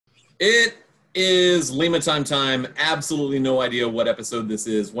It is Lima time. Absolutely no idea what episode this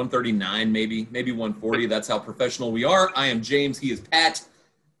is. 139 maybe 140. That's how professional we are. I am James. He is Pat.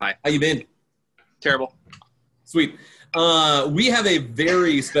 Hi. How you been? Terrible. Sweet. We have a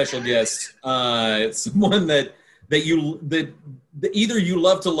very special guest. Someone that either you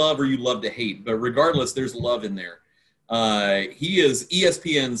love to love or you love to hate. But regardless, there's love in there. He is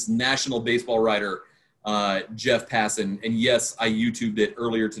ESPN's national baseball writer, Jeff Passan. And yes, I YouTubed it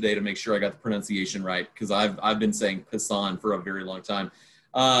earlier today to make sure I got the pronunciation right because I've been saying Passan for a very long time.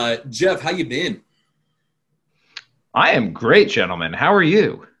 Jeff, how you been? I am great, gentlemen. How are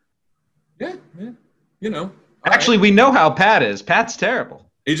you? Yeah. You know. Actually, we know how Pat is. Pat's terrible.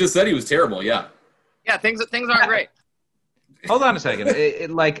 He just said he was terrible, yeah. Yeah, things aren't great. Hold on a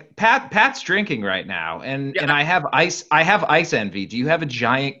second. Like Pat's drinking right now, and I have ice envy. Do you have a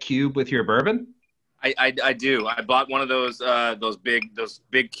giant cube with your bourbon? I do. I bought one of those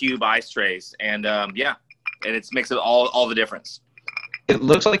big cube ice trays, and and it makes it all the difference. It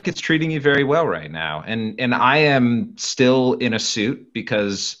looks like it's treating you very well right now, and I am still in a suit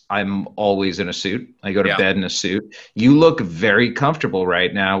because I'm always in a suit. I go to bed in a suit. You look very comfortable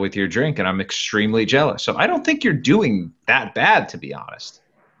right now with your drink, and I'm extremely jealous. So I don't think you're doing that bad, to be honest.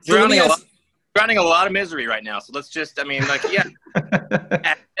 Drowning a lot of misery right now. So let's just,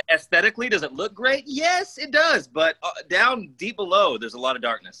 aesthetically, does it look great? Yes, it does. But down deep below, there's a lot of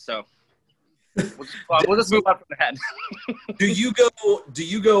darkness. So we'll just move on from that. Do you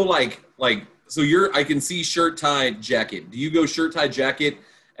go like so I can see shirt, tie, jacket. Do you go shirt, tie, jacket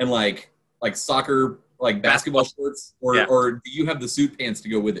and like soccer, like basketball shorts, or do you have the suit pants to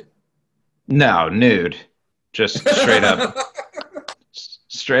go with it? No, nude. Just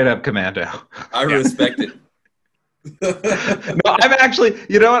straight up commando. I respect it. No, I've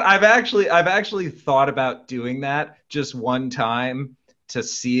actually thought about doing that just one time to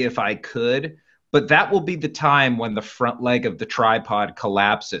see if I could, but that will be the time when the front leg of the tripod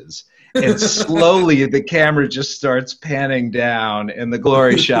collapses and slowly the camera just starts panning down and the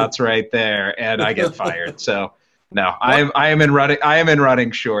glory shot's right there and I get fired. So no, I am in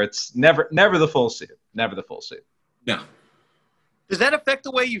running shorts. Never the full suit. Never the full suit. No. Does that affect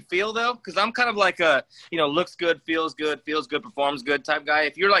the way you feel though? Because I'm kind of like a, looks good, feels good, performs good type guy.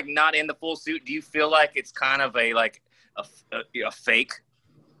 If you're like not in the full suit, do you feel like it's kind of a fake?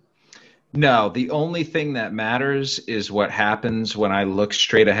 No, the only thing that matters is what happens when I look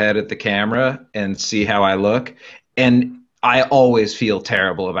straight ahead at the camera and see how I look. And I always feel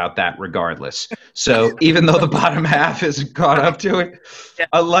terrible about that regardless. So even though the bottom half isn't caught up to it,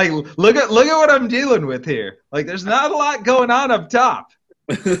 look at what I'm dealing with here. Like there's not a lot going on up top.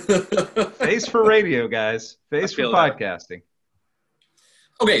 Face for radio, guys. Face for podcasting.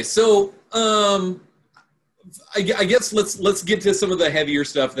 Okay, so I guess let's get to some of the heavier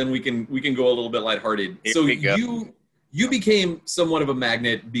stuff. Then we can go a little bit lighthearted. So you became somewhat of a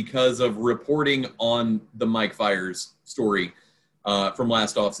magnet because of reporting on the Mike Fiers story from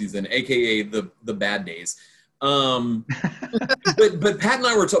last offseason, aka the bad days. But Pat and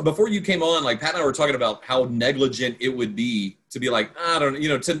I were before you came on. Like Pat and I were talking about how negligent it would be to be like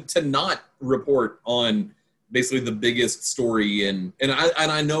to not report on basically the biggest story and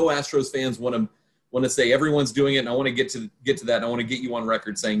I know Astros fans want to say everyone's doing it, and I want to get to that. And I want to get you on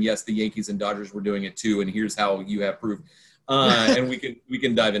record saying yes, the Yankees and Dodgers were doing it too, and here's how you have proof. And we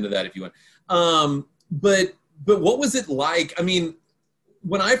can dive into that if you want. But what was it like? I mean,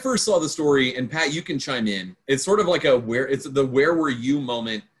 when I first saw the story, and Pat, you can chime in. It's sort of like it's the where were you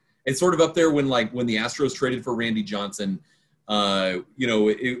moment. It's sort of up there when the Astros traded for Randy Johnson.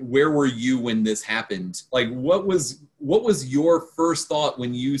 Where were you when this happened? Like, what was your first thought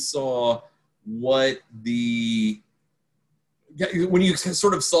when you saw when you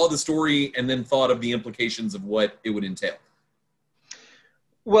sort of saw the story and then thought of the implications of what it would entail?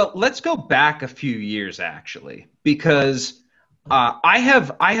 Well, let's go back a few years actually, because I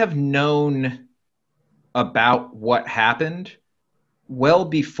have known about what happened well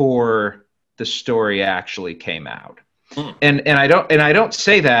before the story actually came out. And I don't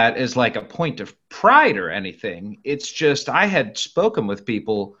say that as like a point of pride or anything. It's just I had spoken with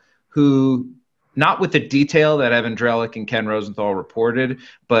people who, not with the detail that Evan Drellick and Ken Rosenthal reported,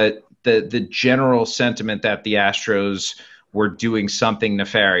 but the general sentiment that the Astros were doing something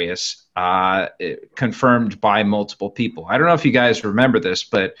nefarious, confirmed by multiple people. I don't know if you guys remember this,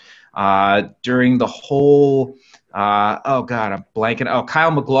 but during the whole, I'm blanking,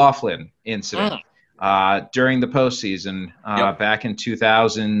 Kyle McLaughlin incident. During the postseason, back in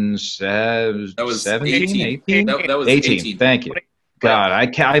 2017, 18? That was 18. Thank you. God,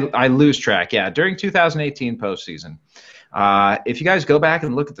 I lose track. Yeah, during 2018 postseason, If you guys go back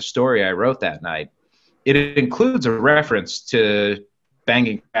and look at the story I wrote that night, it includes a reference to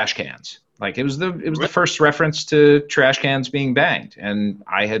banging trash cans. Like it was the first reference to trash cans being banged, and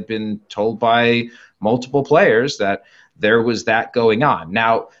I had been told by multiple players that there was that going on.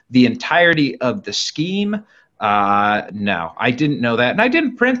 Now, the entirety of the scheme, no, I didn't know that, and I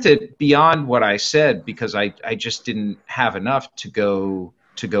didn't print it beyond what I said because I just didn't have enough to go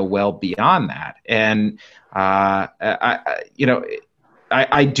well beyond that. And I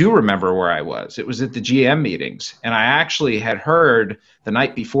do remember where I was. It was at the GM meetings, and I actually had heard the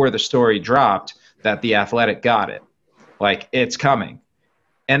night before the story dropped that The Athletic got it. Like, it's coming.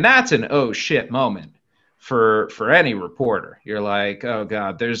 And that's an oh shit moment for any reporter. You're like, oh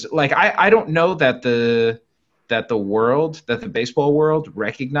God, there's like I don't know that the baseball world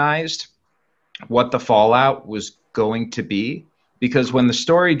recognized what the fallout was going to be, because when the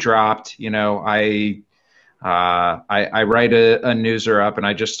story dropped, I write a newser up and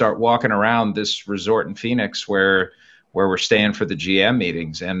I just start walking around this resort in Phoenix where we're staying for the GM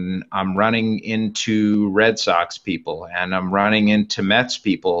meetings, and I'm running into Red Sox people and I'm running into Mets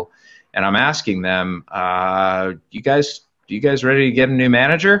people, and I'm asking them, you guys ready to get a new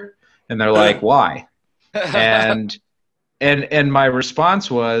manager? And they're like, why? And my response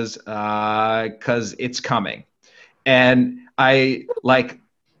was, 'cause it's coming. And I'm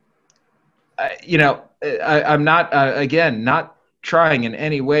not, again, not trying in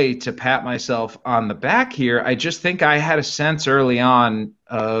any way to pat myself on the back here. I just think I had a sense early on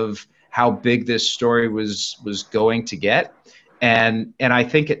of how big this story was going to get. And I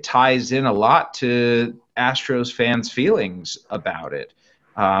think it ties in a lot to Astros fans' feelings about it.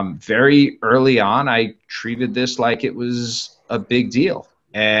 Very early on, I treated this like it was a big deal.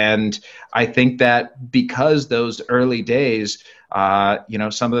 And I think that because those early days,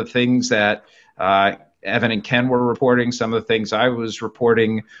 some of the things that Evan and Ken were reporting, some of the things I was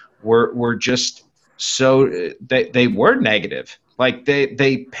reporting were just so they were negative. Like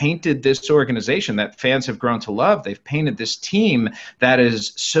they painted this organization that fans have grown to love. They've painted this team that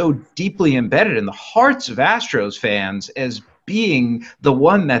is so deeply embedded in the hearts of Astros fans as being the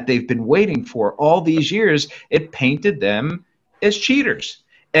one that they've been waiting for all these years. It painted them as cheaters.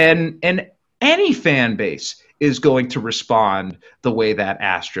 And any fan base is going to respond the way that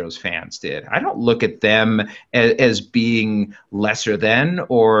Astros fans did. I don't look at them as being lesser than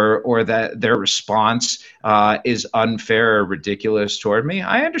or that their response is unfair or ridiculous toward me.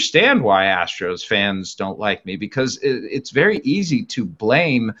 I understand why Astros fans don't like me, because it's very easy to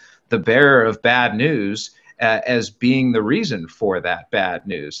blame the bearer of bad news as being the reason for that bad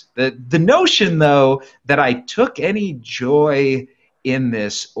news. The notion, though, that I took any joy in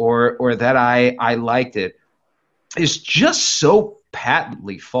this or that I liked it is just so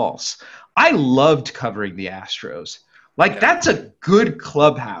patently false. I loved covering the Astros. That's a good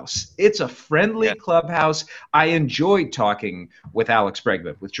clubhouse. It's a friendly clubhouse. I enjoyed talking with Alex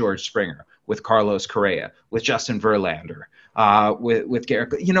Bregman, with George Springer, with Carlos Correa, with Justin Verlander, with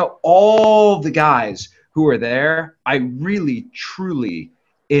Garrett. All the guys who were there, I really, truly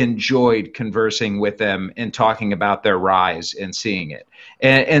enjoyed conversing with them and talking about their rise and seeing it.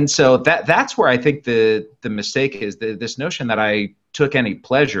 And so that's where I think the mistake is, this notion that I took any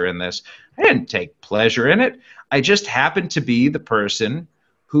pleasure in this. I didn't take pleasure in it. I just happened to be the person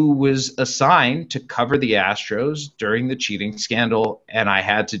who was assigned to cover the Astros during the cheating scandal, and I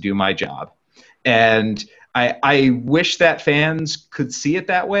had to do my job. And I wish that fans could see it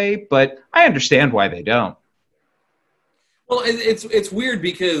that way, but I understand why they don't. Well, it's weird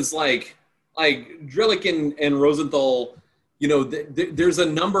because like Drellick and Rosenthal, there's a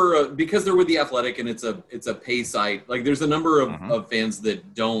number of, because they're with the Athletic and it's a pay site. Like there's a number of fans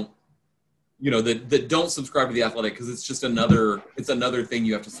that don't, that don't subscribe to the Athletic because it's just another thing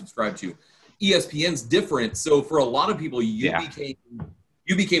you have to subscribe to. ESPN's different, so for a lot of people, you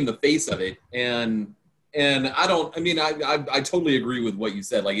became the face of it, and I totally agree with what you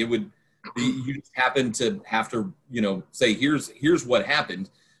said. Like you just happen to have to, say here's what happened,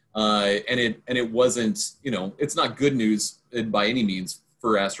 and it wasn't, it's not good news by any means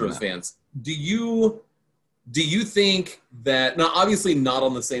for Astros fans. Do you think that, now obviously not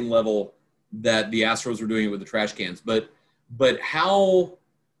on the same level that the Astros were doing it with the trash cans, but how,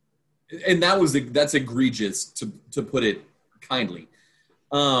 and that's egregious to put it kindly.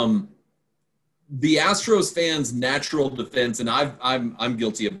 The Astros fans' natural defense, and I'm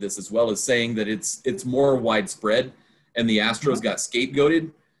guilty of this as well, is saying that it's more widespread, and the Astros got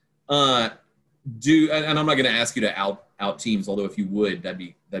scapegoated. And I'm not going to ask you to out teams, although if you would, that'd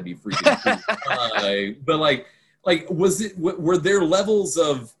be freaking cool. But Like, were there levels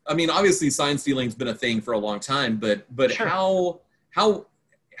of, I mean, obviously sign stealing's been a thing for a long time, but Sure.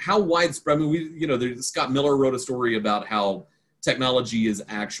 how widespread? I mean, Scott Miller wrote a story about how technology is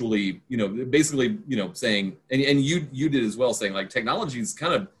actually, basically, saying, and you did as well, saying like technology is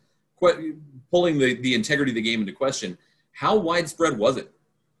kind of pulling the integrity of the game into question. How widespread was it?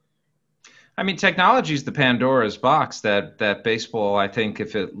 I mean, technology is the Pandora's box that baseball, I think,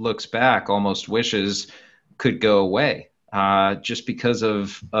 if it looks back, almost wishes could go away, just because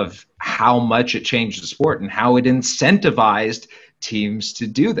of how much it changed the sport and how it incentivized teams to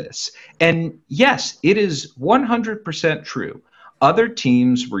do this. And yes, it is 100% true. Other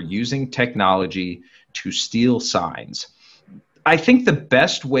teams were using technology to steal signs. I think the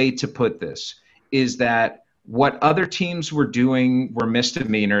best way to put this is that what other teams were doing were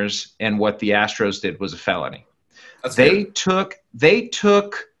misdemeanors, and what the Astros did was a felony. They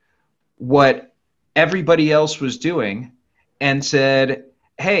took what everybody else was doing and said,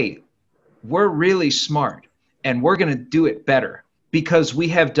 hey, we're really smart and we're going to do it better because we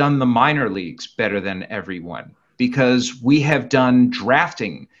have done the minor leagues better than everyone, because we have done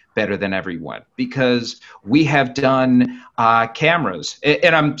drafting better than everyone, because we have done cameras.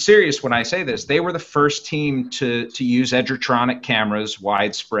 And I'm serious when I say this. They were the first team to use Edgertronic cameras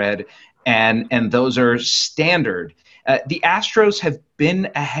widespread, and those are standard. The Astros have been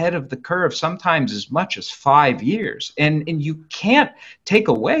ahead of the curve sometimes as much as 5 years. And you can't take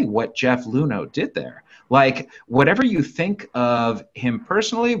away what Jeff Luhnow did there. Like, whatever you think of him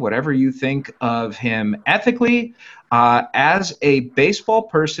personally, whatever you think of him ethically, as a baseball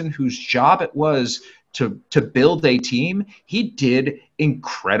person whose job it was to build a team, he did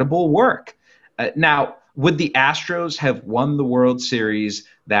incredible work. Now, would the Astros have won the World Series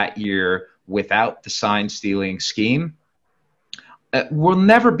that year without the sign-stealing scheme? We'll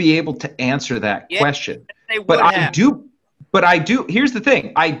never be able to answer that question. But I do. Here's the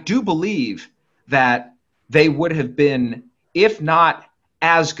thing. I do believe that they would have been, if not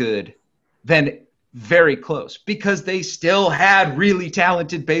as good, then very close, because they still had really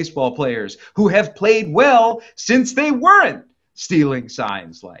talented baseball players who have played well since they weren't stealing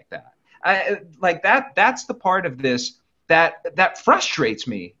signs like that. That's the part of this that frustrates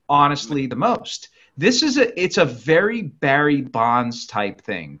me, honestly, the most. It's a very Barry Bonds type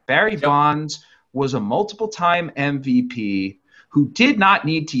thing. Barry Bonds was a multiple-time MVP who did not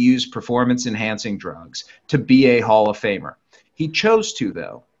need to use performance-enhancing drugs to be a Hall of Famer. He chose to,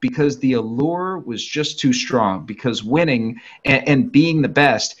 though, because the allure was just too strong, because winning and being the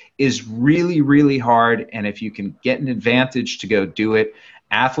best is really, really hard. And if you can get an advantage to go do it,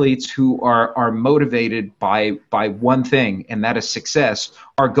 athletes who are motivated by one thing, and that is success,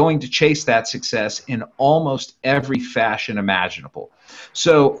 are going to chase that success in almost every fashion imaginable.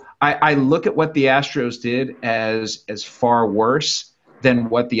 So I look at what the Astros did as far worse than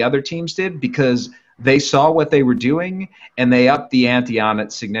what the other teams did, because they saw what they were doing and they upped the ante on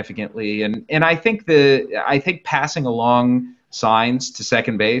it significantly. And I think passing along signs to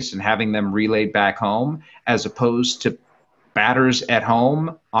second base and having them relayed back home, as opposed to batters at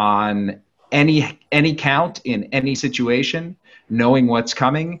home on any count in any situation, knowing what's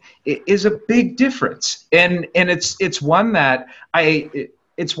coming, is a big difference. And it's one that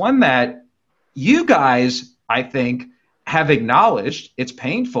you guys, I think, have acknowledged. It's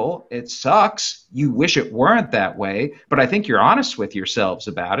painful. It sucks. You wish it weren't that way, but I think you're honest with yourselves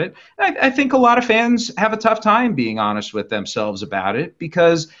about it. I think a lot of fans have a tough time being honest with themselves about it,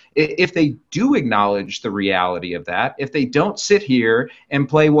 because if they do acknowledge the reality of that, if they don't sit here and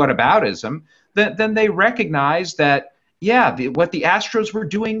play whataboutism, then they recognize that, what the Astros were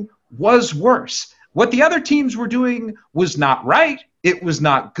doing was worse. What the other teams were doing was not right. It was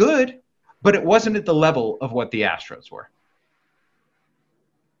not good, but it wasn't at the level of what the Astros were.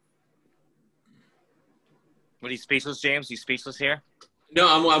 What, are you speechless, James? You speechless here? No,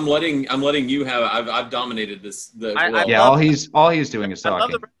 I'm letting you have. I've dominated this. All he's doing is talking. I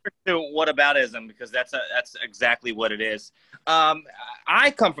love the reference to whataboutism, because that's exactly what it is.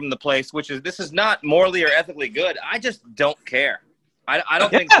 I come from the place which is, this is not morally or ethically good. I just don't care. I don't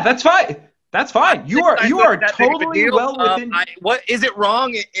think. Yeah, that's fine. That's fine. You are totally well within. What is it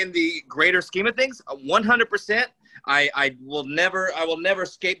wrong in the greater scheme of things? 100%. I will never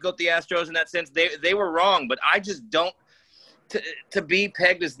scapegoat the Astros in that sense. They were wrong, but I just don't. To be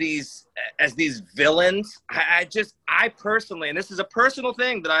pegged as these villains, I personally, and this is a personal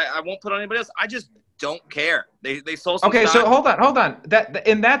thing that I won't put on anybody else, I just don't care. They sold some Okay, stock. so hold on. That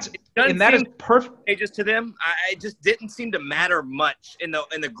is perfect. Just to them, I just didn't seem to matter much in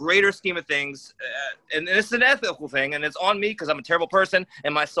the greater scheme of things. And it's an ethical thing, and it's on me because I'm a terrible person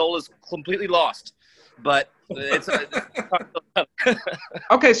and my soul is completely lost. But it's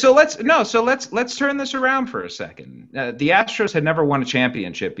okay. So let's turn this around for a second. The Astros had never won a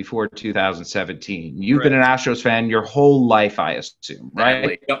championship before 2017. You've been an Astros fan your whole life, I assume,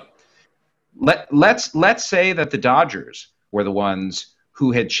 right? Yep. Let's say that the Dodgers were the ones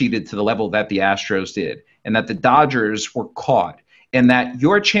who had cheated to the level that the Astros did, and that the Dodgers were caught, and that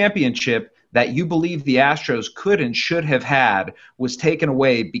your championship that you believe the Astros could and should have had was taken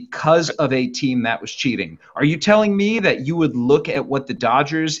away because of a team that was cheating. Are you telling me that you would look at what the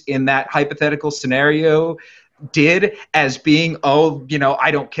Dodgers in that hypothetical scenario did as being, I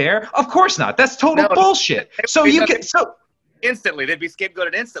don't care? Of course not. That's total bullshit. Instantly, they'd be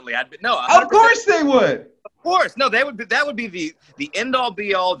scapegoated instantly. Of course they would. Of course, no. That would be the end all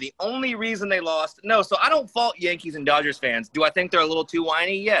be all. The only reason they lost. No, so I don't fault Yankees and Dodgers fans. Do I think they're a little too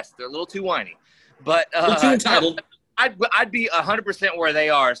whiny? Yes, they're a little too whiny, but they're too entitled. I'd be 100% where they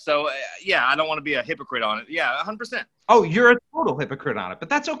are. So yeah, I don't want to be a hypocrite on it. Yeah, 100%. Oh, you're a total hypocrite on it, but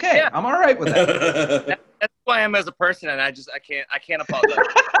that's okay. Yeah. I'm all right with that. That's who I am as a person, and I can't apologize.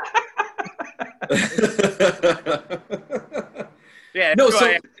 Yeah, no.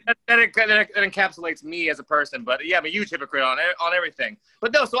 So that encapsulates me as a person, but yeah, I'm a huge hypocrite on everything.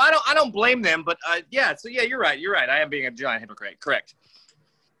 But no, so I don't blame them. But yeah, so yeah, you're right. I am being a giant hypocrite. Correct.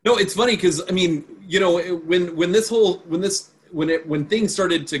 No, it's funny because I mean, when things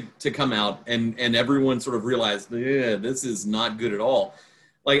started to come out and everyone sort of realized, yeah, this is not good at all.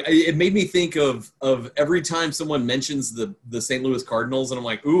 Like it made me think of every time someone mentions the St. Louis Cardinals, and I'm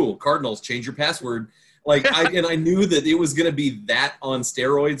like, ooh, Cardinals, change your password. Like I knew that it was going to be that on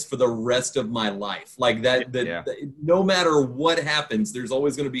steroids for the rest of my life. Like that no matter what happens, there's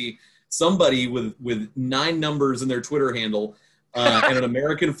always going to be somebody with 9 numbers in their Twitter handle and an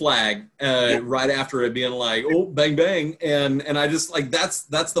American flag right after it, being like, oh, bang bang, and I just like that's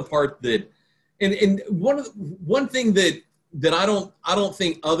the part that and one thing that I don't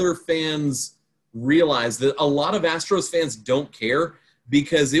think other fans realize, that a lot of Astros fans don't care,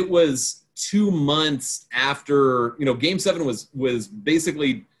 because it was 2 months after, Game 7 was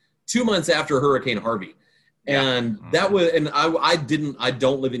basically 2 months after Hurricane Harvey. And that was, and I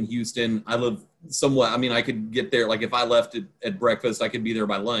don't live in Houston. I live somewhat, I mean, I could get there. Like if I left at breakfast, I could be there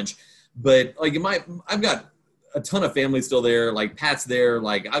by lunch, but like I've got a ton of family still there. Like Pat's there.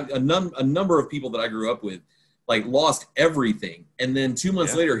 Like a number of people that I grew up with, like lost everything. And then 2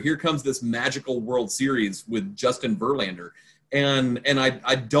 months later, here comes this magical World Series with Justin Verlander. And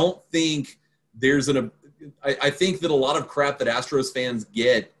I don't think I think that a lot of crap that Astros fans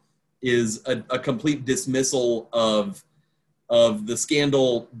get is a complete dismissal of the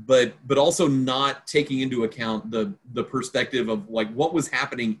scandal, but also not taking into account the perspective of like what was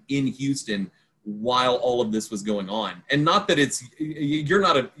happening in Houston while all of this was going on. And not that you're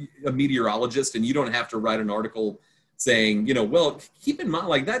not a meteorologist and you don't have to write an article saying, well, keep in mind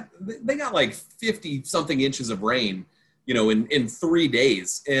like that they got like 50 something inches of rain, in 3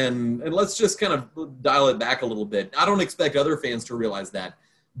 days. And let's just kind of dial it back a little bit. I don't expect other fans to realize that,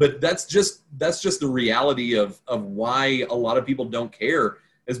 but that's just the reality of why a lot of people don't care,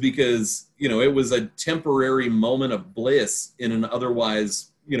 is because, it was a temporary moment of bliss in an otherwise,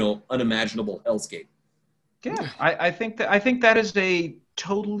 unimaginable hellscape. Yeah, I think that is a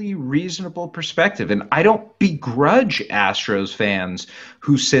totally reasonable perspective, and I don't begrudge Astros fans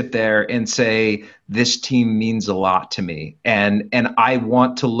who sit there and say this team means a lot to me, and I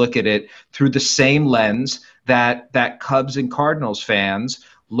want to look at it through the same lens that Cubs and Cardinals fans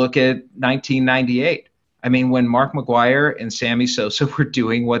look at 1998. I mean, when Mark McGwire and Sammy Sosa were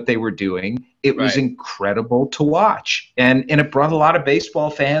doing what they were doing, it was incredible to watch. And it brought a lot of baseball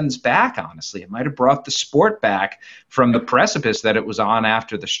fans back, honestly. It might have brought the sport back from the precipice that it was on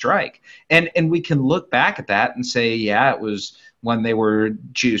after the strike. And we can look back at that and say, yeah, it was when they were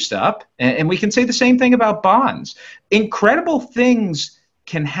juiced up. And we can say the same thing about Bonds. Incredible things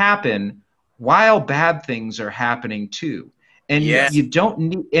can happen while bad things are happening too. And you don't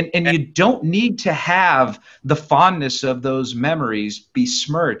need, and you don't need to have the fondness of those memories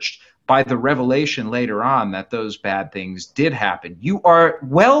besmirched by the revelation later on that those bad things did happen. You are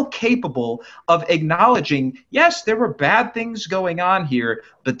well capable of acknowledging, yes, there were bad things going on here,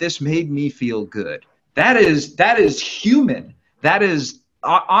 but this made me feel good. That is human. That is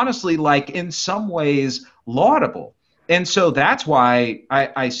honestly, like, in some ways laudable. And so that's why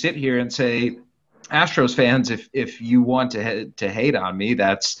I sit here and say, Astros fans, if you want to hate on me,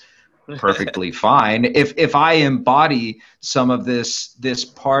 that's perfectly fine. If I embody some of this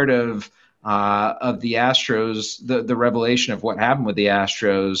part of the Astros, the revelation of what happened with the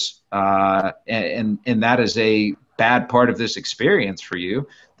Astros, and that is a bad part of this experience for you,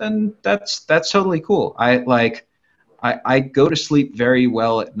 then that's totally cool. I go to sleep very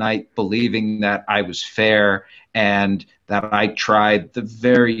well at night believing that I was fair and that I tried the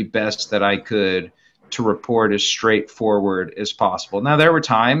very best that I could to report as straightforward as possible. Now, there were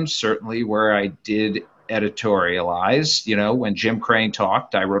times, certainly, where I did editorialize. When Jim Crane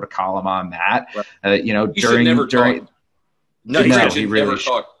talked, I wrote a column on that. He should never talk. No, he really never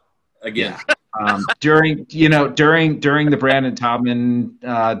talk again. Yeah. During the Brandon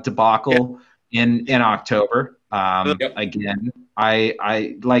Taubman debacle in October. Again,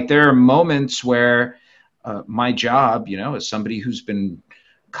 I like, there are moments where my job, as somebody who's been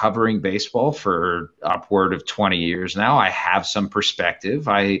covering baseball for upward of 20 years now, I have some perspective.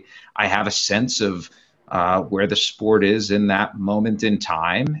 I have a sense of where the sport is in that moment in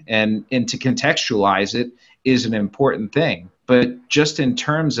time, and to contextualize it is an important thing. But just in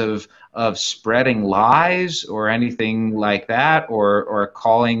terms of spreading lies or anything like that, or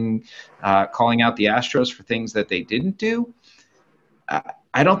calling out the Astros for things that they didn't do,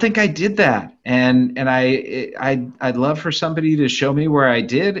 I don't think I did that. And I'd love for somebody to show me where I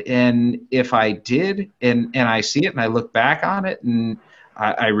did. And if I did, and I see it and I look back on it and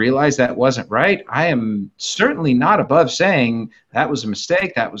I realize that wasn't right, I am certainly not above saying that was a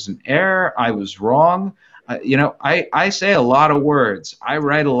mistake, that was an error, I was wrong. I say a lot of words. I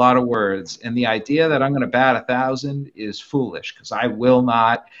write a lot of words. And the idea that I'm going to bat 1,000 is foolish, because I will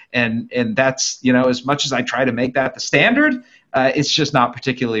not. And that's, as much as I try to make that the standard, it's just not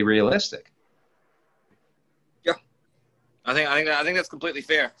particularly realistic. Yeah, I think that's completely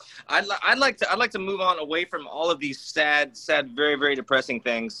fair. I'd like to move on away from all of these sad, very, very depressing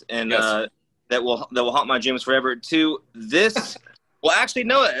things, and yes, that will haunt my dreams forever, to this. Well, actually,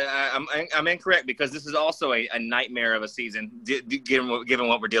 no, I'm incorrect, because this is also a nightmare of a season, given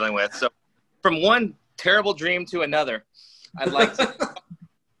what we're dealing with. So, from one terrible dream to another, I'd like to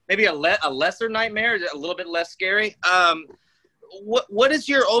maybe a lesser nightmare, a little bit less scary. What is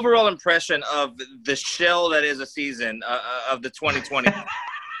your overall impression of the shell that is a season of the 2020?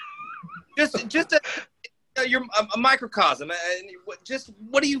 You're a microcosm. Just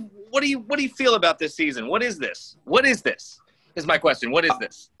what do you feel about this season? What is this? What is this? Is my question. What is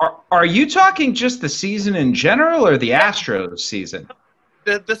this? Are you talking just the season in general, or the Astros season?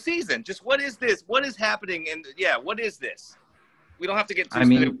 The season. Just what is this? What is happening? And what is this? We don't have to get too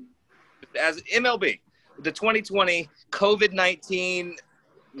specific. As MLB, the 2020 COVID-19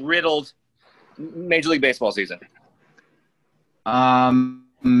 riddled Major League Baseball season.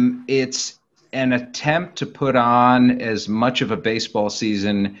 It's an attempt to put on as much of a baseball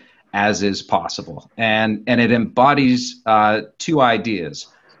season as is possible. And it embodies two ideas.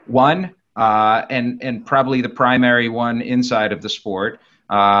 One, and probably the primary one inside of the sport,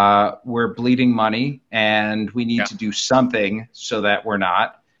 we're bleeding money and we need to do something so that we're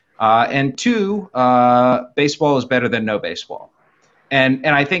not. And two, baseball is better than no baseball. And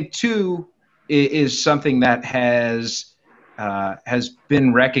I think two is something that has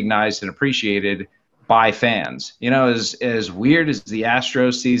been recognized and appreciated by fans. As weird as the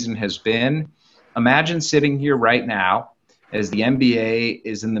Astros season has been, imagine sitting here right now as the NBA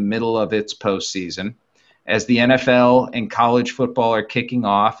is in the middle of its postseason, as the NFL and college football are kicking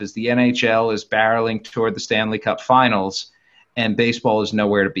off, as the NHL is barreling toward the Stanley Cup Finals, and baseball is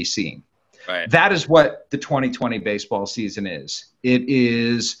nowhere to be seen. Right. That is what the 2020 baseball season is. It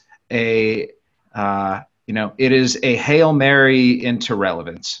is it is a Hail Mary into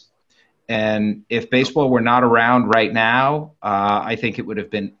relevance. And if baseball were not around right now, I think it would have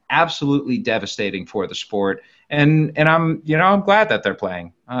been absolutely devastating for the sport. And I'm glad that they're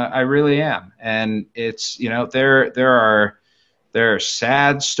playing. I really am. And it's, there are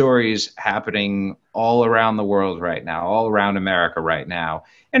sad stories happening all around the world right now, all around America right now.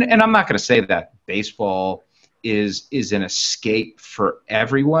 And I'm not going to say that baseball is an escape for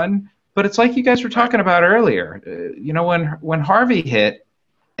everyone, but it's like you guys were talking about earlier. When Harvey hit,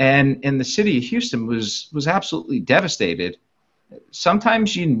 and the city of Houston was absolutely devastated,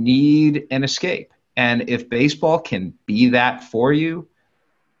 sometimes you need an escape. And if baseball can be that for you,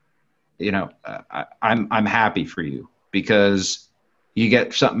 I'm happy for you, because you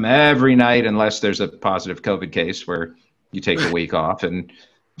get something every night, unless there's a positive COVID case where you take a week off and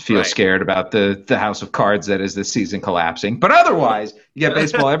feel scared about the house of cards that is this season collapsing. But otherwise, you get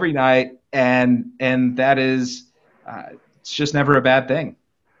baseball every night, and that is it's just never a bad thing.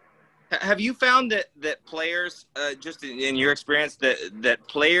 Have you found that players, just in your experience, that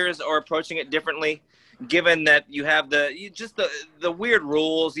players are approaching it differently, given that you have the weird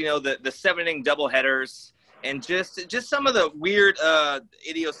rules, the 7-inning doubleheaders, and just some of the weird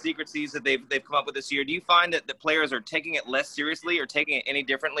idiosyncrasies that they've come up with this year? Do you find that the players are taking it less seriously or taking it any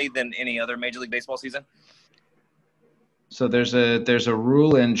differently than any other Major League Baseball season? So there's a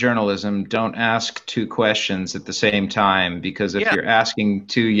rule in journalism: don't ask two questions at the same time, because if you're asking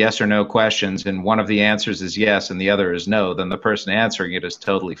two yes or no questions and one of the answers is yes and the other is no, then the person answering it is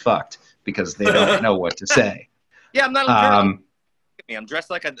totally fucked because they don't know what to say. Yeah, I'm not a journalist. I'm dressed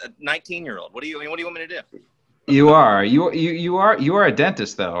like a 19-year-old. What do you want me to do? You are a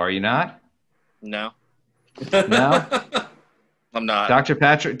dentist, though, are you not? No. No? I'm not. Dr.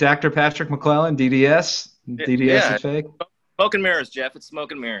 Patrick McLellan, DDS? DDS is fake? Smoke and mirrors, Jeff. It's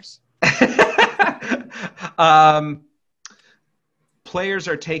smoke and mirrors. Players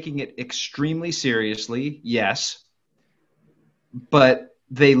are taking it extremely seriously, yes. But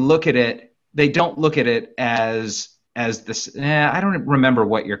they don't look at it as this. I don't remember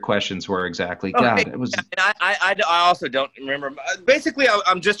what your questions were exactly. God, it was. I also don't remember. Basically,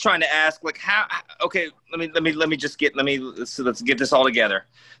 I'm just trying to ask, like, how? Okay, let's get this all together.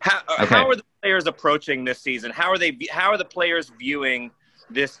 How are the players approaching this season? How are the players viewing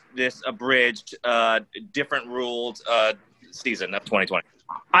this abridged, different ruled season of 2020?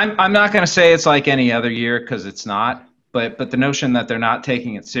 I'm not going to say it's like any other year, because it's not. But the notion that they're not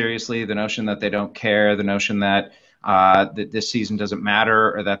taking it seriously, the notion that they don't care, the notion that that this season doesn't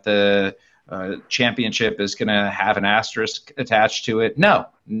matter, or that the championship is going to have an asterisk attached to it. No,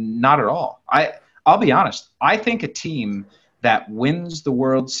 not at all. I'll be honest. I think a team that wins the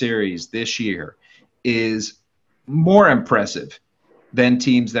World Series this year is more impressive than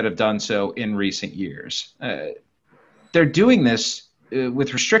teams that have done so in recent years. They're doing this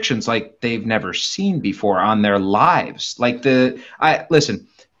with restrictions like they've never seen before on their lives. Listen,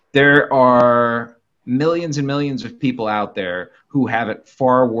 there are millions and millions of people out there who have it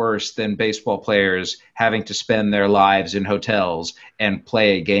far worse than baseball players having to spend their lives in hotels and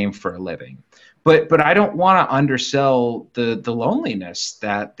play a game for a living. But I don't want to undersell the loneliness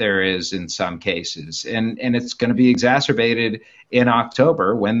that there is in some cases. And it's going to be exacerbated in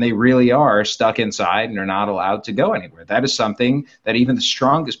October when they really are stuck inside and are not allowed to go anywhere. That is something that even the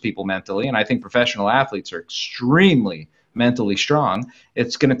strongest people mentally, and I think professional athletes are extremely mentally strong,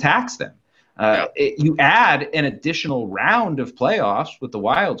 it's going to tax them. You add an additional round of playoffs with the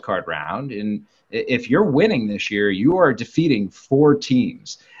wild card round, and if you're winning this year, you are defeating 4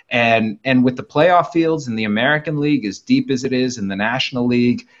 teams. And with the playoff fields in the American League as deep as it is, in the National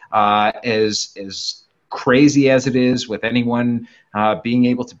League as crazy as it is, with anyone being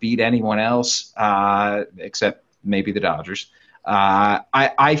able to beat anyone else except maybe the Dodgers,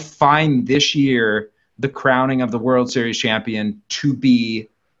 I find this year the crowning of the World Series champion to be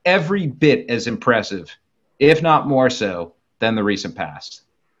every bit as impressive, if not more so, than the recent past.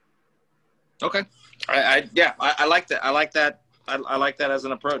 Okay, I like that. I like that. I like that as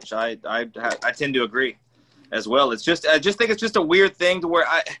an approach. I tend to agree as well. It's just, I just think it's just a weird thing to where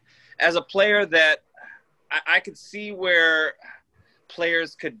as a player, that I could see where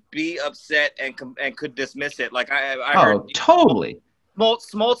players could be upset and could dismiss it. Like I heard totally.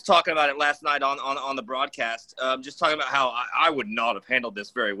 Smoltz talking about it last night on the broadcast, just talking about how I would not have handled this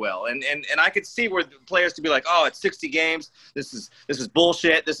very well, and I could see where the players could be like, oh, it's 60 games, this is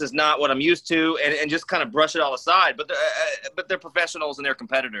bullshit, this is not what I'm used to, and just kind of brush it all aside. But they're professionals and they're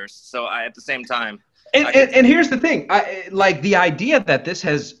competitors, so at the same time. And here's the thing, like the idea that this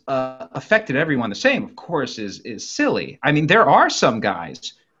has affected everyone the same, of course, is silly. I mean, there are some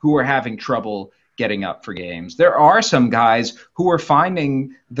guys who are having trouble getting up for games. There are some guys who are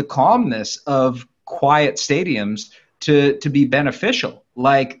finding the calmness of quiet stadiums to be beneficial.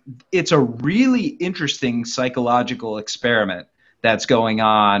 Like, it's a really interesting psychological experiment that's going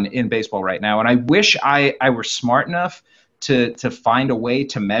on in baseball right now. And I wish I were smart enough to find a way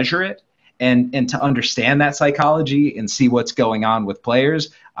to measure it and to understand that psychology and see what's going on with players.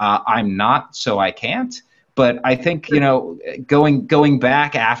 I'm not, so I can't. But I think, going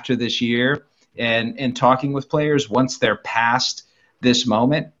back after this year, and talking with players once they're past this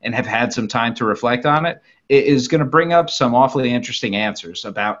moment and have had some time to reflect on it, it is going to bring up some awfully interesting answers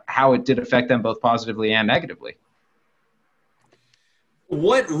about how it did affect them both positively and negatively.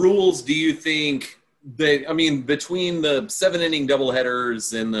 What rules do you think that, I mean, between the 7-inning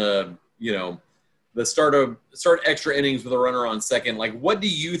doubleheaders and the start extra innings with a runner on second, like, what do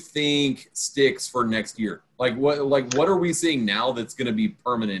you think sticks for next year? What are we seeing now that's going to be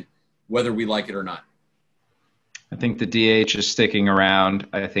permanent, whether we like it or not? I think the DH is sticking around.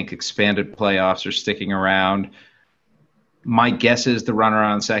 I think expanded playoffs are sticking around. My guess is the runner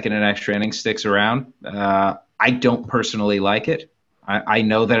on second in extra innings sticks around. I don't personally like it. I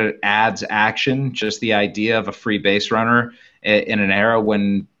know that it adds action, just the idea of a free base runner in an era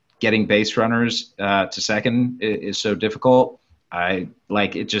when getting base runners to second is so difficult.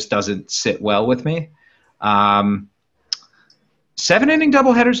 It just doesn't sit well with me. 7-inning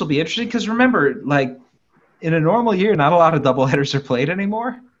doubleheaders will be interesting because remember, like in a normal year, not a lot of doubleheaders are played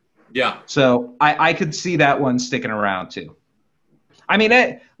anymore. Yeah. So I could see that one sticking around too. I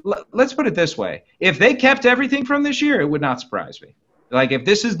mean, let's put it this way. If they kept everything from this year, it would not surprise me. Like if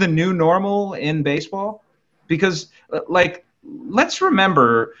this is the new normal in baseball, because like let's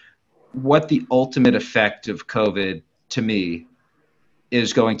remember what the ultimate effect of COVID to me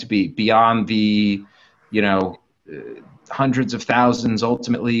is going to be beyond the, hundreds of thousands,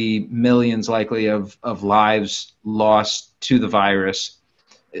 ultimately millions likely of lives lost to the virus.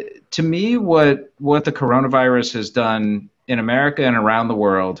 To me, what the coronavirus has done in America and around the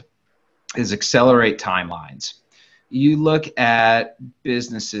world is accelerate timelines. You look at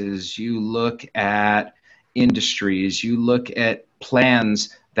businesses, you look at industries, you look at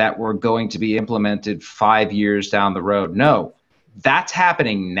plans that were going to be implemented 5 years down the road. No, that's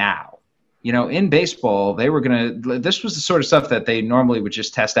happening now. In baseball, this was the sort of stuff that they normally would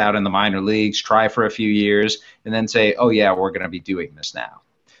just test out in the minor leagues, try for a few years, and then say, oh yeah, we're going to be doing this now.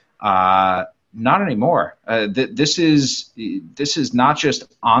 Not anymore. This is not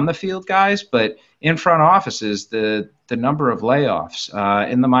just on the field, guys, but in front offices, the number of layoffs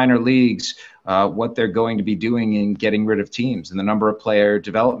in the minor leagues, what they're going to be doing in getting rid of teams, and the number of player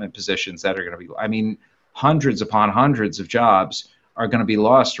development positions that are going to be. I mean, hundreds upon hundreds of jobs are going to be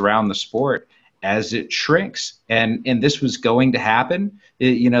lost around the sport as it shrinks, and this was going to happen.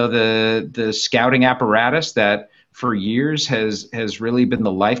 The scouting apparatus that for years has really been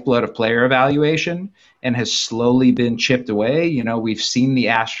the lifeblood of player evaluation and has slowly been chipped away. We've seen the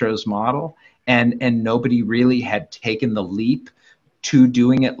Astros model, and nobody really had taken the leap to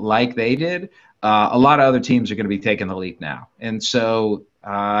doing it like they did. A lot of other teams are going to be taking the leap now. And so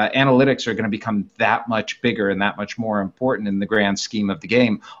analytics are going to become that much bigger and that much more important in the grand scheme of the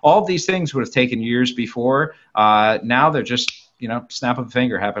game. All of these things would have taken years before. Now they're just, snap of a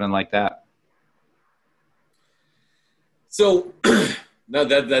finger happening like that. So no,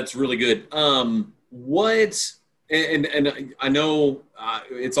 that's really good. What and I know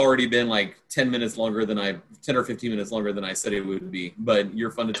it's already been like 10 or 15 minutes longer than I said it would be, but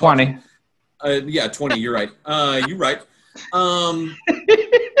you're fun to talk 20. to. Yeah, 20. You're right. You're right. So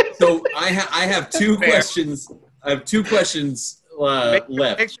I have two questions. I have two questions left.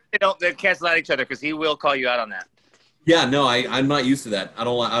 Make sure they cancel out each other because he will call you out on that. Yeah, no, I'm not used to that. I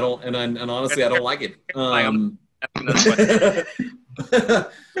don't, and honestly, I don't like it.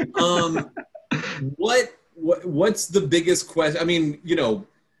 What's the biggest question? I mean,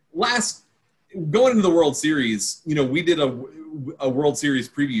 going into the World Series, we did a World Series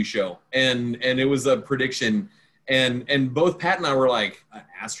preview show, and it was a prediction, and both Pat and I were like,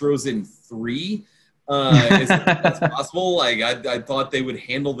 Astros in 3. Is that's possible? Like I thought they would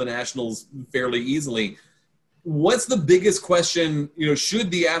handle the Nationals fairly easily. What's the biggest question?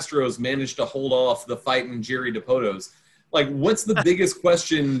 Should the Astros manage to hold off the fighting Jerry DePotos? Like, what's the biggest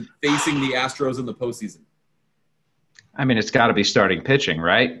question facing the Astros in the postseason? I mean, it's got to be starting pitching,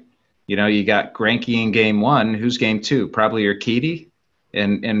 right? You got Greinke in game 1. Who's game 2? Probably Urquidy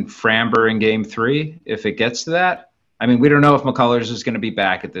and Framber in game 3, if it gets to that. I mean, we don't know if McCullers is going to be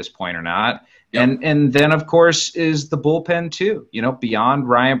back at this point or not. Yep. And then, of course, is the bullpen, too. Beyond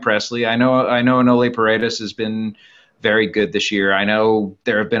Ryan Presley, I know Enoli Paredes has been very good this year. I know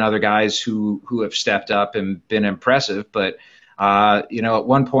there have been other guys who have stepped up and been impressive, but at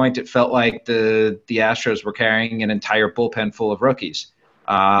one point it felt like the Astros were carrying an entire bullpen full of rookies.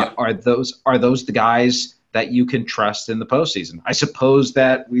 Yep. Are those the guys that you can trust in the postseason? I suppose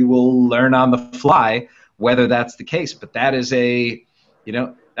that we will learn on the fly whether that's the case, but that is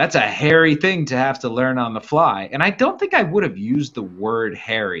that's a hairy thing to have to learn on the fly. And I don't think I would have used the word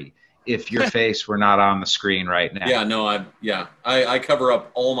hairy if your face were not on the screen right now. Yeah, no, I cover up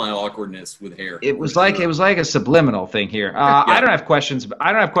all my awkwardness with hair. It was like a subliminal thing here. Yeah. I don't have questions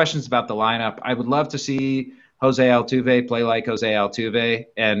about the lineup. I would love to see Jose Altuve play like Jose Altuve,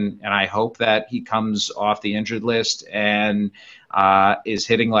 and I hope that he comes off the injured list and is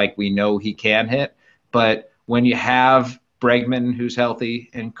hitting like we know he can hit. But when you have Bregman, who's healthy,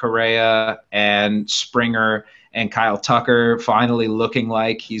 and Correa and Springer and Kyle Tucker finally looking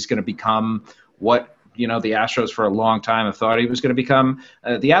like he's going to become what the Astros for a long time have thought he was going to become.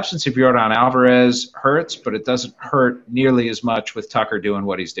 The absence of Yordan Alvarez hurts, but it doesn't hurt nearly as much with Tucker doing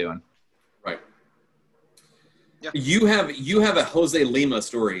what he's doing. Right. Yeah. You have a Jose Lima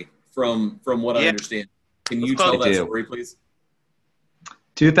story from what I understand. Can you tell that story, please?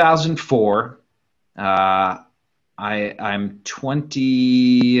 2004. I'm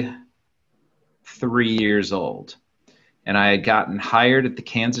 23 years old, and I had gotten hired at the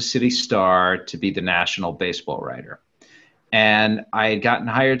Kansas City Star to be the national baseball writer. And I had gotten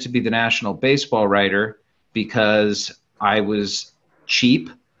hired to be the national baseball writer because I was cheap,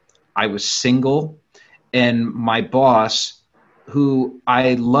 I was single, and my boss, who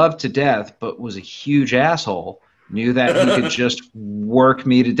I loved to death but was a huge asshole, knew that he could just work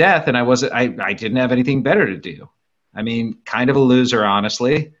me to death, and I didn't have anything better to do. I mean, kind of a loser,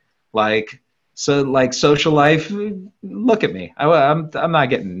 honestly. Social life. Look at me. I'm not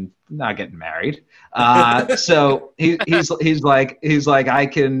getting married. So he's like I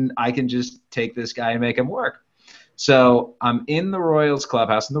can just take this guy and make him work. So I'm in the Royals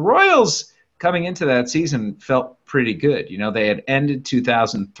clubhouse, and the Royals coming into that season felt pretty good. They had ended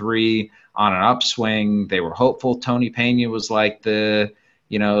 2003 on an upswing. They were hopeful. Tony Pena was like the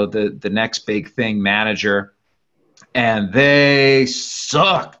next big thing manager, and they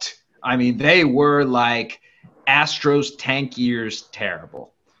sucked. I mean, they were like Astros tank years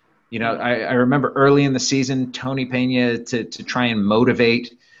terrible. I remember early in the season, Tony Pena to try and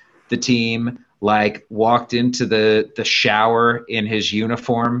motivate the team, walked into the shower in his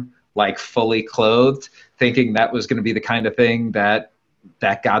uniform, fully clothed, thinking that was going to be the kind of thing that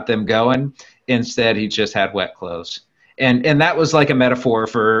got them going. Instead, he just had wet clothes. And that was like a metaphor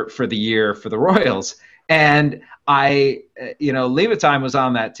for the year for the Royals. And Lima Time was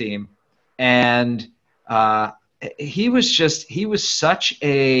on that team, and he was such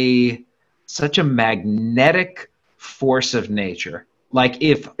a magnetic force of nature.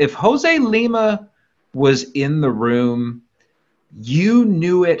 If Jose Lima was in the room, you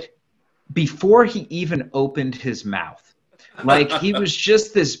knew it before he even opened his mouth. He was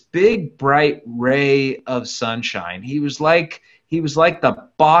just this big, bright ray of sunshine. He was like the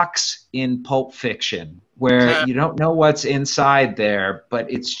box in Pulp Fiction, where you don't know what's inside there,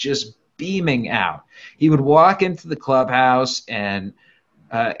 but it's just beaming out. He would walk into the clubhouse and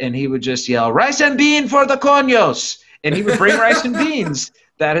he would just yell, "Rice and bean for the coños," and he would bring rice and beans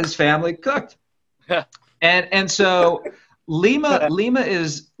that his family cooked. And so Lima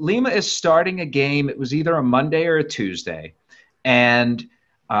is starting a game. It was either a Monday or a Tuesday, and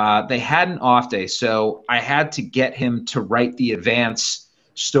they had an off day, so I had to get him to write the advance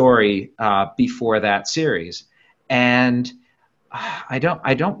story before that series. And I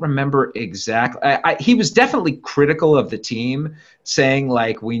don't remember exactly. He was definitely critical of the team, saying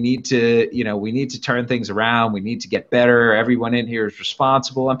we need to turn things around. We need to get better. Everyone in here is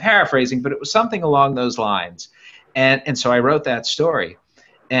responsible. I'm paraphrasing, but it was something along those lines. And so I wrote that story,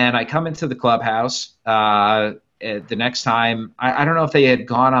 and I come into the clubhouse the next time. I don't know if they had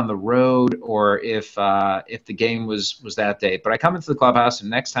gone on the road or if the game was that day, but I come into the clubhouse, and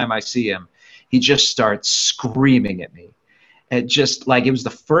next time I see him, he just starts screaming at me. It just it was the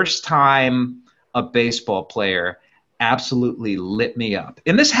first time a baseball player absolutely lit me up.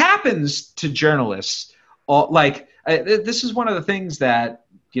 And this happens to journalists. This is one of the things that,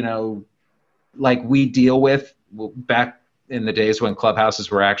 we deal with back in the days when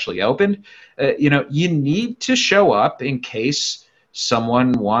clubhouses were actually opened. You need to show up in case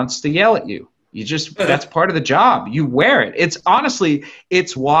someone wants to yell at you. That's part of the job. You wear it. It's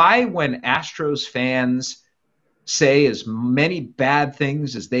why when Astros fans say as many bad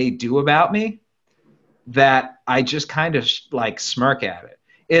things as they do about me, that I just kind of smirk at it.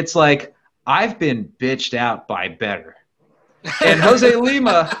 It's like, I've been bitched out by better. And Jose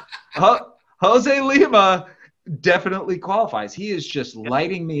Lima definitely qualifies. He is just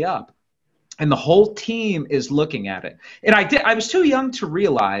lighting me up, and the whole team is looking at it. And I was too young to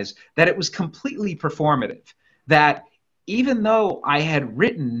realize that it was completely performative, that even though I had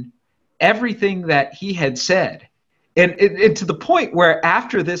written everything that he had said, and to the point where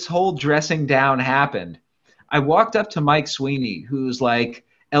after this whole dressing down happened, I walked up to Mike Sweeney, who's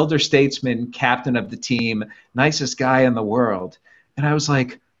elder statesman, captain of the team, nicest guy in the world. And I was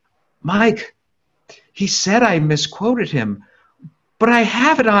like, "Mike, he said I misquoted him, but I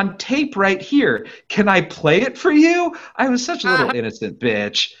have it on tape right here. Can I play it for you?" I was such a little innocent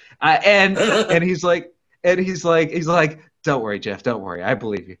bitch. And he's like, "Don't worry, Jeff, don't worry. I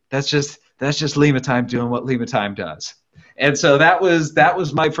believe you. That's just Lima Time doing what Lima Time does." And so that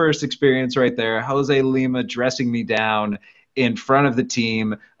was my first experience right there. Jose Lima dressing me down in front of the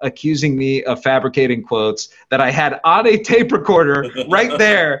team, accusing me of fabricating quotes that I had on a tape recorder right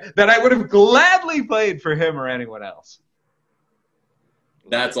there that I would have gladly played for him or anyone else.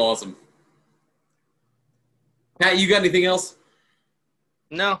 That's awesome. Pat, you got anything else?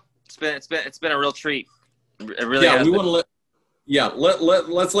 No, it's been a real treat. It really yeah, has we been. want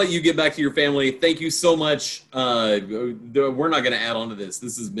to let's let you get back to your family. Thank you so much. We're not going to add on to this.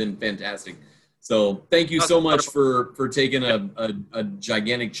 This has been fantastic. So thank you so much for taking a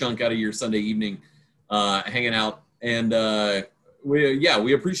gigantic chunk out of your Sunday evening, hanging out, and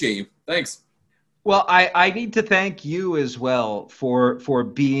we appreciate you. Thanks. Well, I need to thank you as well for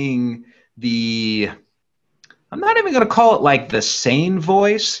being the, I'm not even going to call it like the sane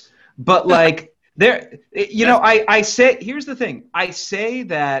voice, but like there, I say, here's the thing. I say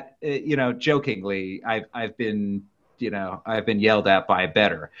that, jokingly, I've been yelled at by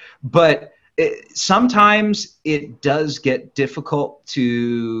better, but sometimes it does get difficult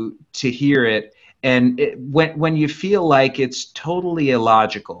to hear it. And when you feel like it's totally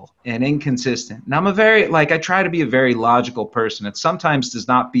illogical and inconsistent, and I try to be a very logical person. It sometimes does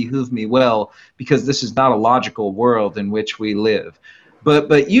not behoove me well because this is not a logical world in which we live.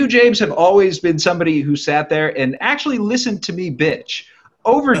 But you, James, have always been somebody who sat there and actually listened to me bitch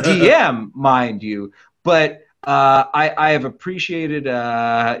over DM, mind you. But I have appreciated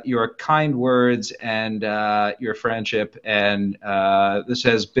your kind words and your friendship, and this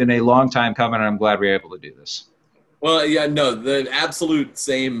has been a long time coming, and I'm glad we were able to do this. Well, yeah, no, the absolute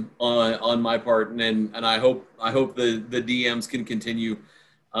same on my part, and I hope the DMs can continue.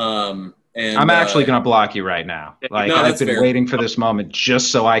 And I'm actually going to block you right now. No, I've been fair. waiting for this moment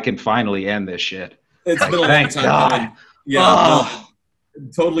just so I can finally end this shit. It's been a long time coming. Yeah. No,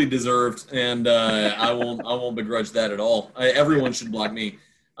 totally deserved, and I won't begrudge that at all. Everyone should block me.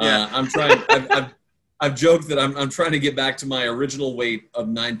 I'm trying. I've joked that I'm trying to get back to my original weight of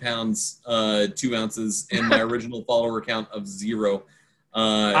 9 pounds 2 ounces and my original follower count of 0.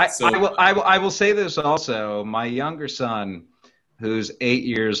 I will say this also. My younger son, who's 8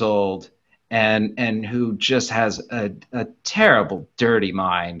 years old and who just has a terrible, dirty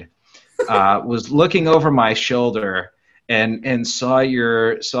mind, was looking over my shoulder and saw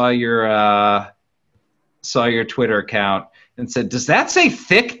your Twitter account and said, "Does that say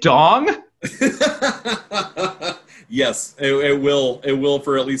thick dong?" Yes, it will. It will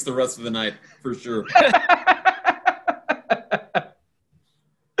for at least the rest of the night, for sure.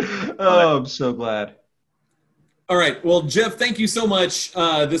 Oh, I'm so glad. All right. Well, Jeff, thank you so much.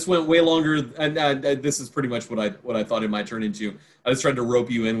 This went way longer, and this is pretty much what I thought it might turn into. I was trying to rope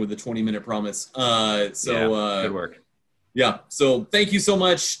you in with a 20-minute promise. Good work. Yeah. So thank you so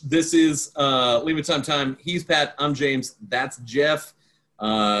much. This is Lima Time. He's Pat. I'm James. That's Jeff.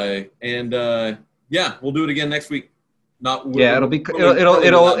 We'll do it again next week. Next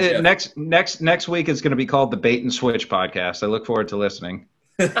week is going to be called the Bait and Switch podcast. I look forward to listening.